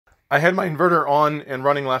I had my inverter on and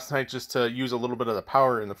running last night just to use a little bit of the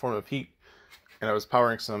power in the form of heat, and I was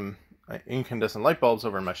powering some incandescent light bulbs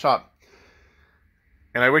over in my shop.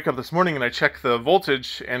 And I wake up this morning and I check the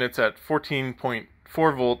voltage, and it's at 14.4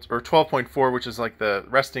 volts, or 12.4, which is like the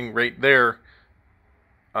resting rate there,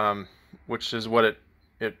 which is what it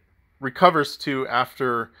recovers to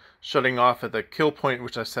after shutting off at the kill point,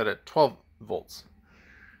 which I set at 12 volts.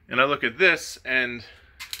 And I look at this, and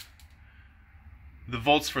the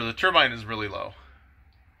volts for the turbine is really low.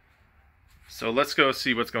 So let's go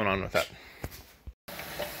see what's going on with that.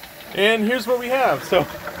 And here's what we have. So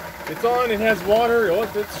it's on, it has water. Oh,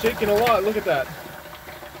 it's shaking a lot. Look at that.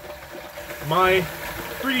 My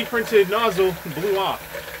 3D printed nozzle blew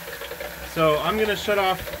off. So I'm going to shut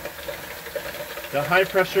off the high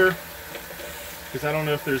pressure because I don't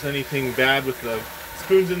know if there's anything bad with the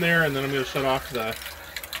spoons in there, and then I'm going to shut off the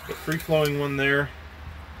free-flowing one there.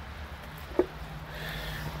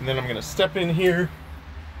 And then I'm going to step in here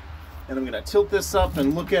and I'm going to tilt this up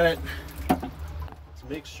and look at it to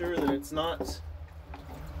make sure that it's not...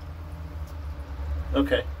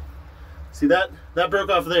 Okay. See that broke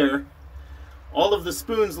off there. All of the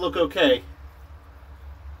spoons look okay.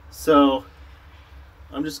 So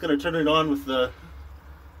I'm just going to turn it on with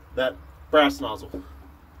that brass nozzle.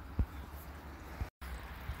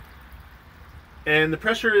 And the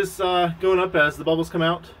pressure is going up as the bubbles come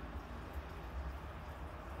out.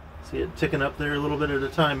 See it ticking up there a little bit at a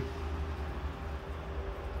time.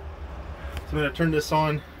 So I'm going to turn this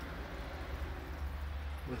on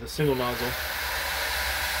with a single nozzle.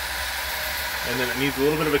 And then it needs a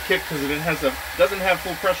little bit of a kick because it doesn't have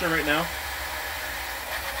full pressure right now.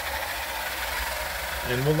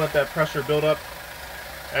 And we'll let that pressure build up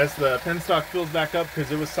as the penstock fills back up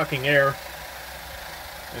because it was sucking air.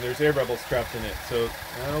 And there's air bubbles trapped in it. So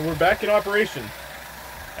we're back in operation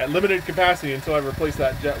at limited capacity until I replace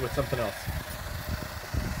that jet with something else.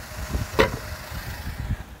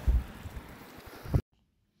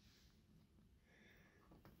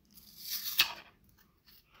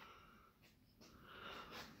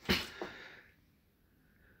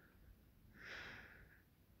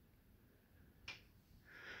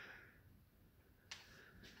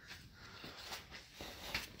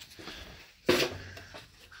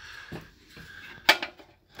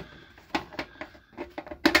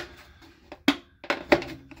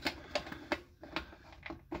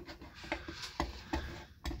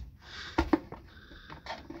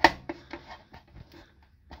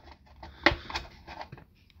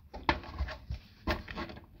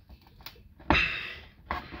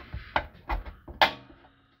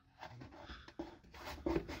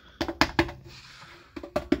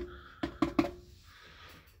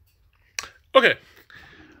 Okay,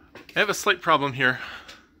 I have a slight problem here,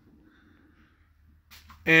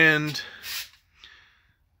 and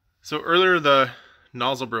so earlier the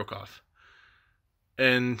nozzle broke off,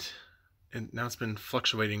 and now it's been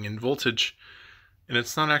fluctuating in voltage, and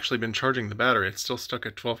it's not actually been charging the battery. It's still stuck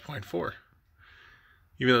at 12.4,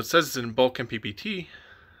 even though it says it's in bulk MPPT.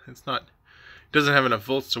 It doesn't have enough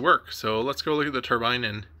volts to work. So let's go look at the turbine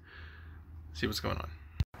and see what's going on.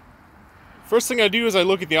 First thing I do is I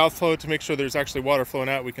look at the outflow to make sure there's actually water flowing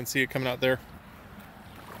out. We can see it coming out there.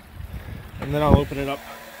 And then I'll open it up.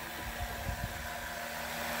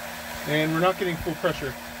 And we're not getting full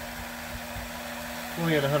pressure. It's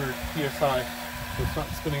only at 100 psi, so it's not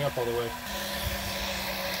spinning up all the way.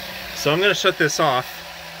 So I'm going to shut this off,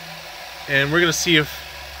 and we're going to see if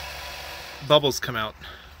bubbles come out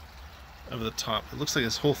of the top. It looks like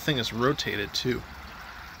this whole thing is rotated too.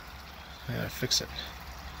 I gotta fix it.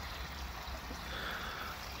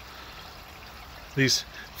 These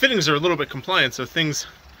fittings are a little bit compliant, so things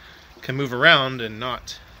can move around and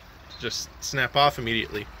not just snap off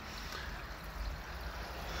immediately.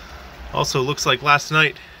 Also, looks like last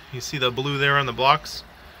night, you see the blue there on the blocks?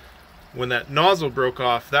 When that nozzle broke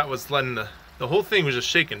off, that was letting the whole thing was just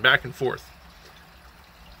shaking back and forth.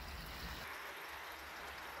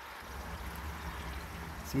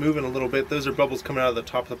 It's moving a little bit. Those are bubbles coming out of the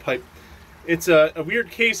top of the pipe. It's a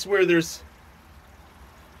weird case where there's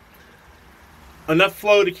enough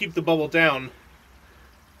flow to keep the bubble down.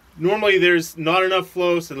 Normally there's not enough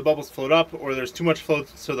flow so the bubbles float up, or there's too much flow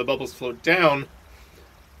so the bubbles float down.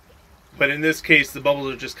 But in this case, the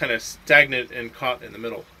bubbles are just kind of stagnant and caught in the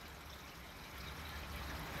middle.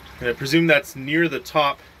 And I presume that's near the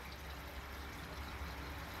top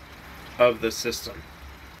of the system.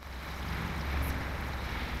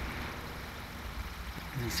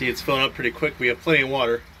 You see it's filling up pretty quick. We have plenty of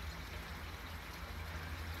water.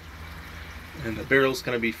 And the barrel's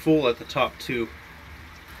going to be full at the top too.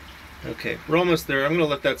 Okay, we're almost there. I'm going to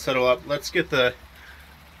let that settle up. Let's get the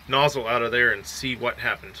nozzle out of there and see what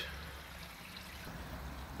happened.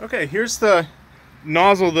 Okay, here's the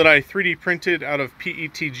nozzle that I 3D printed out of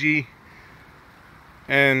PETG,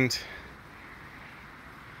 and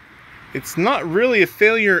it's not really a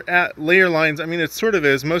failure at layer lines. I mean, it sort of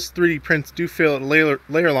is. Most 3D prints do fail at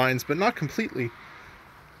layer lines, but not completely.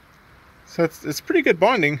 So it's pretty good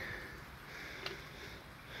bonding.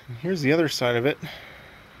 And here's the other side of it.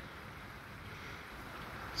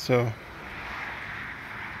 So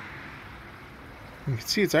you can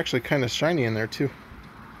see it's actually kind of shiny in there too.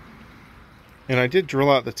 And I did drill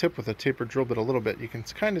out the tip with a tapered drill bit a little bit. You can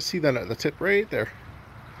kind of see that at the tip right there.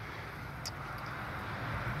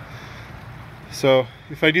 So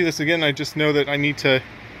if I do this again, I just know that I need to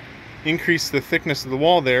increase the thickness of the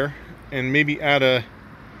wall there and maybe add a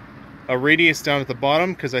radius down at the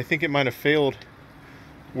bottom, because I think it might have failed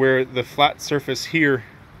where the flat surface here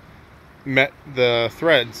met the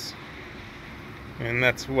threads. And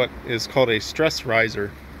that's what is called a stress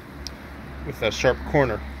riser with a sharp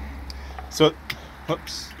corner. So,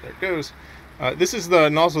 whoops, there it goes. This is the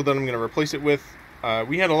nozzle that I'm going to replace it with.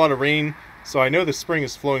 We had a lot of rain, so I know the spring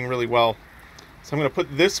is flowing really well. So I'm going to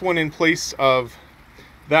put this one in place of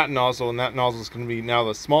that nozzle, and that nozzle is going to be now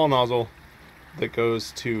the small nozzle that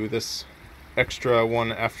goes to this extra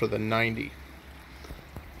one after the 90.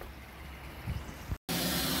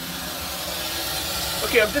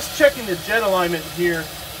 Okay, I'm just checking the jet alignment here,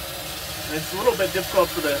 and it's a little bit difficult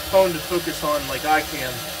for the phone to focus on like I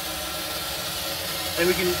can. And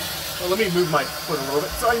we can, well, let me move my foot a little bit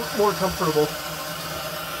so I'm more comfortable.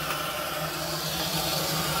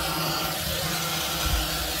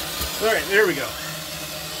 Alright, there we go.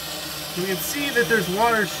 You can see that there's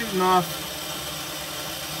water shooting off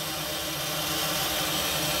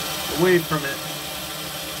away from it.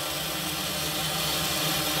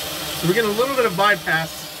 So we're getting a little bit of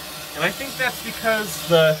bypass, and I think that's because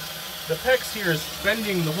the PEX here is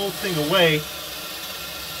bending the whole thing away.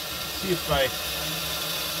 See if I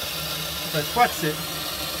flex it,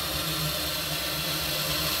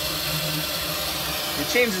 it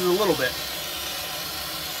changes a little bit.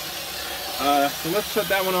 So let's shut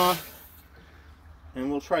that one off, and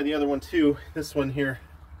we'll try the other one too, this one here.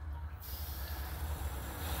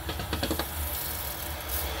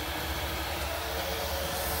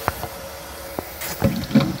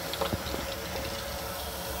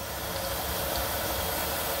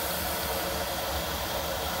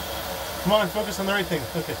 Come on, focus on the right thing.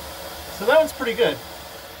 Okay. So that one's pretty good.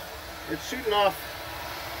 It's shooting off.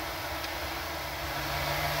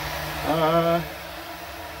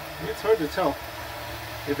 It's hard to tell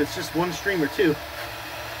if it's just one stream or two.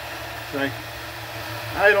 So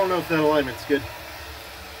I don't know if that alignment's good.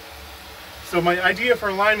 So my idea for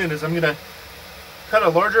alignment is I'm going to cut a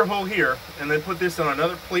larger hole here and then put this on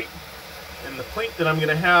another plate. And the plate that I'm going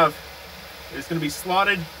to have is going to be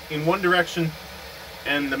slotted in one direction,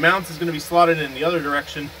 and the mount is going to be slotted in the other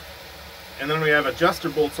direction. And then we have adjuster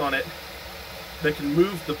bolts on it that can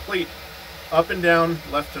move the plate up and down,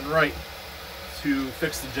 left and right, to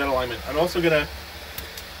fix the jet alignment. I'm also going to,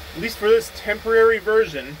 at least for this temporary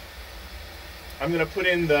version, I'm going to put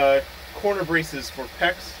in the corner braces for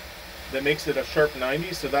PEX that makes it a sharp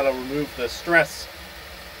 90, so that'll remove the stress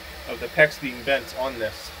of the PEX being bent on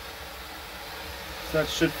this. So that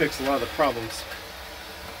should fix a lot of the problems.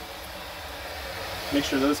 Make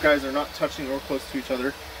sure those guys are not touching or close to each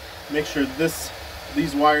other. Make sure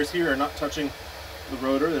these wires here are not touching the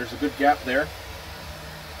rotor. There's a good gap there.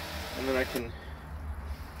 And then I'm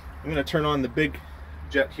going to turn on the big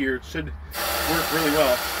jet here. It should work really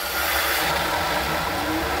well.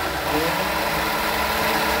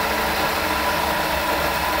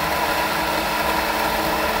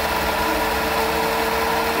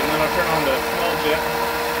 And then I'll turn on the small jet.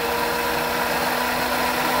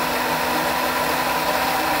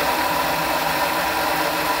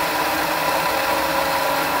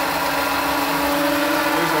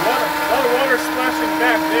 Splashing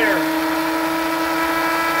back there.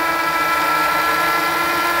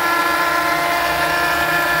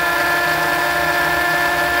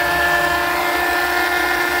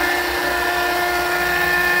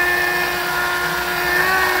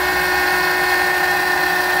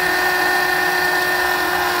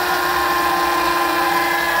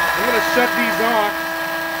 I'm going to shut these off.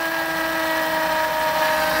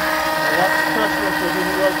 Lots of pressure so it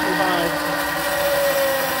doesn't go too high.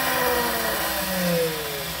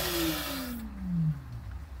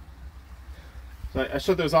 So I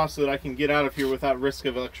shut those off so that I can get out of here without risk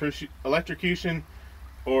of electrocution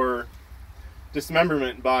or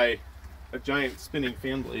dismemberment by a giant spinning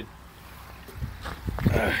fan blade.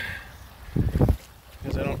 Because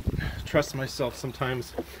I don't trust myself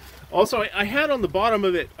sometimes. Also, I had on the bottom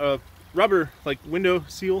of it rubber, like window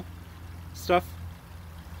seal stuff.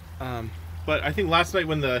 But I think last night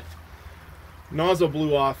when the nozzle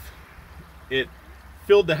blew off, it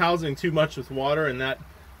filled the housing too much with water, and that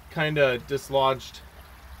kind of dislodged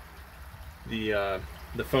the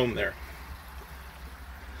foam there.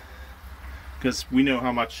 Because we know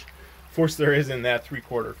how much force there is in that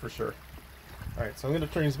 3/4 for sure. All right, so I'm going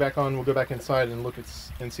to turn these back on. We'll go back inside and look at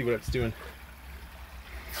and see what it's doing.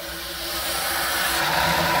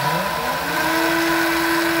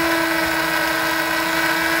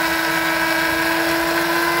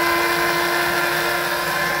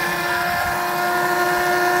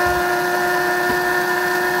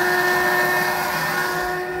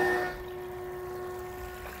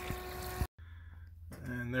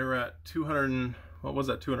 And they're at 200, what was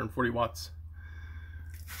that, 240 watts.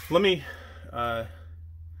 Let me,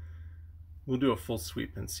 we'll do a full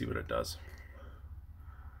sweep and see what it does.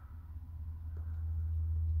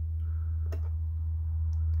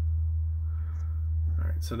 All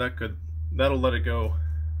right, so that'll let it go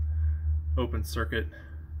open circuit.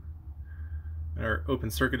 Our open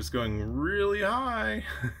circuit is going really high.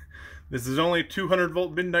 This is only 200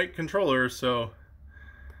 volt midnight controller, so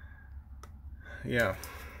yeah.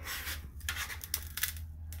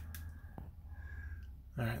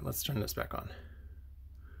 All right, let's turn this back on.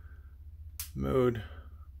 Mode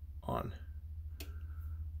on.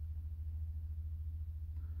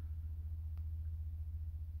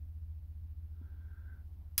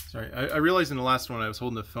 Sorry, I realized in the last one I was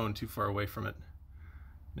holding the phone too far away from it,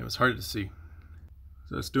 and it was hard to see.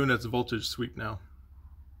 So it's doing its voltage sweep now,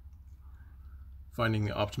 finding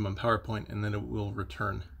the optimum power point, and then it will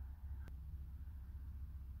return.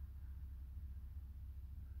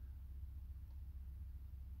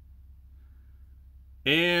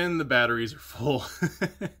 And the batteries are full.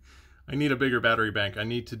 I need a bigger battery bank. I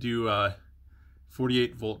need to do a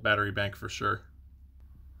 48 volt battery bank for sure.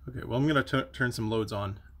 Okay, well, I'm going to turn some loads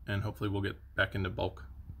on, and hopefully we'll get back into bulk.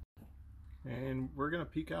 And we're going to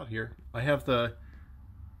peak out here. I have the,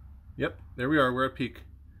 yep, there we are. We're at peak.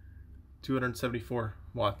 274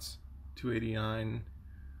 watts. 289,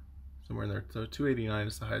 somewhere in there. So 289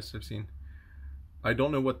 is the highest I've seen. I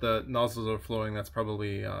don't know what the nozzles are flowing. That's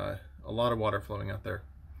probably a lot of water flowing out there.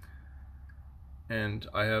 And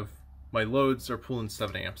I have, my loads are pulling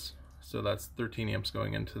 7 amps. So that's 13 amps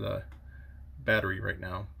going into the battery right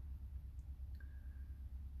now.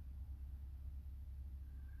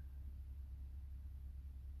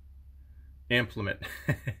 Amp limit.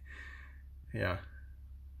 Yeah.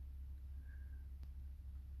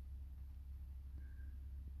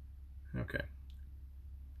 Okay.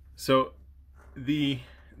 So the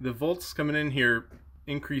volts coming in here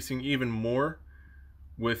increasing even more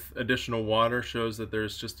with additional water shows that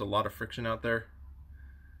there's just a lot of friction out there.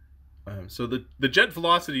 So the jet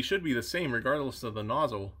velocity should be the same regardless of the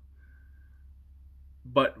nozzle,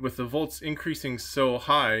 but with the volts increasing so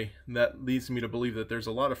high, that leads me to believe that there's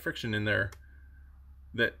a lot of friction in there,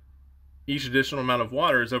 that each additional amount of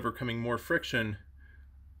water is overcoming more friction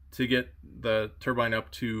to get the turbine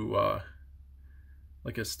up to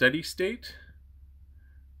like a steady state,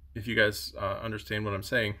 if you guys understand what I'm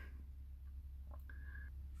saying.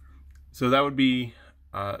 So that would be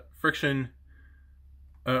friction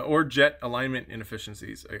or jet alignment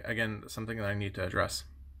inefficiencies. Again, something that I need to address.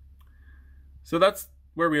 So that's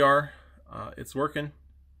where we are. It's working.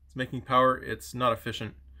 It's making power. It's not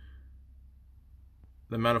efficient.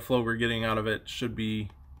 The amount of flow we're getting out of it should be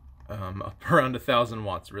up around 1,000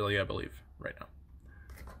 watts, really, I believe, right now.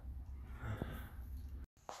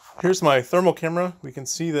 Here's my thermal camera. We can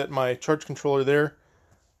see that my charge controller there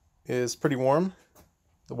is pretty warm.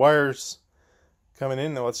 The wires coming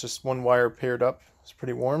in, though it's just one wire paired up, it's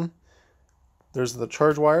pretty warm. There's the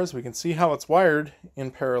charge wires. We can see how it's wired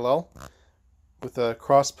in parallel with a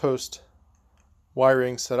cross post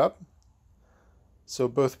wiring set up. So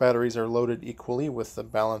both batteries are loaded equally with the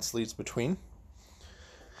balanced leads between.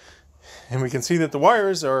 And we can see that the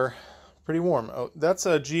wires are pretty warm. Oh, that's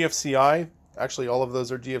a GFCI. Actually, all of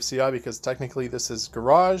those are GFCI because technically this is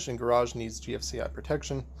garage, and garage needs GFCI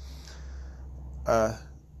protection.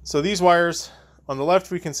 So these wires, on the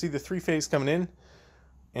left we can see the 3-phase coming in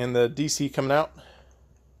and the DC coming out.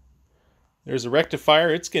 There's a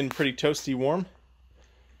rectifier. It's getting pretty toasty warm.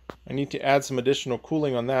 I need to add some additional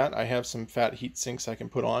cooling on that. I have some fat heat sinks I can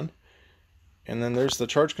put on. And then there's the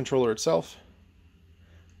charge controller itself,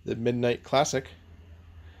 the Midnight Classic.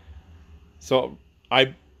 So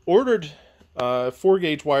I ordered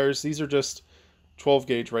 4-gauge wires. These are just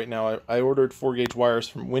 12-gauge right now. I ordered 4-gauge wires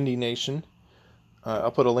from Windy Nation.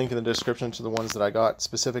 I'll put a link in the description to the ones that I got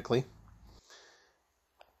specifically.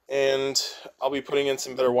 And I'll be putting in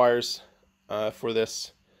some better wires for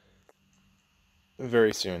this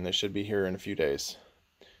very soon. They should be here in a few days.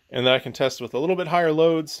 And then I can test with a little bit higher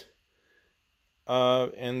loads,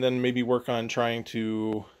 and then maybe work on trying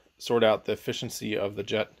to sort out the efficiency of the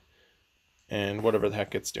jet and whatever the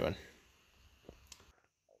heck it's doing.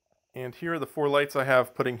 And here are the 4 lights I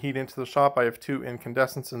have putting heat into the shop. I have 2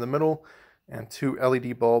 incandescents in the middle and 2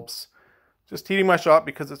 LED bulbs. Just heating my shop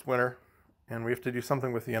because it's winter and we have to do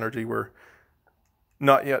something with the energy we're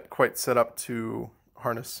not yet quite set up to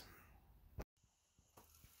harness.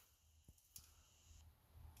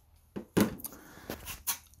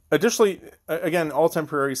 Additionally, again, all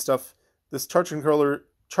temporary stuff. This charge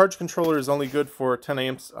controller is only good for 10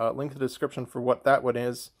 amps. Link in the description for what that one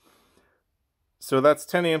is. So that's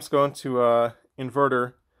 10 amps going to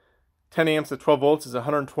inverter. 10 amps at 12 volts is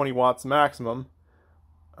 120 watts maximum.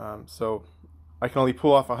 So I can only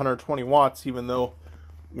pull off 120 watts, even though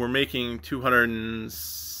we're making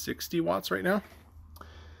 260 watts right now.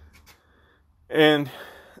 And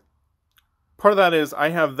part of that is I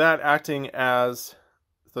have that acting as,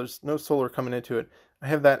 there's no solar coming into it, I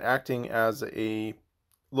have that acting as a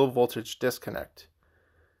low voltage disconnect.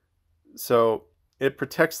 So it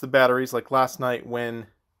protects the batteries, like last night when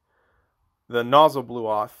the nozzle blew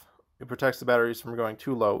off, it protects the batteries from going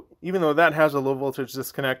too low. Even though that has a low voltage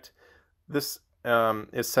disconnect, this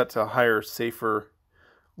is set to a higher, safer,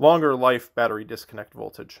 longer life battery disconnect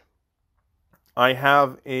voltage. I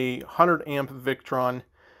have a 100 amp Victron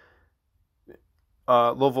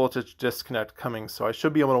low voltage disconnect coming, so I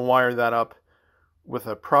should be able to wire that up with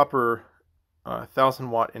a proper 1000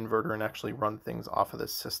 watt inverter and actually run things off of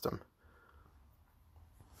this system.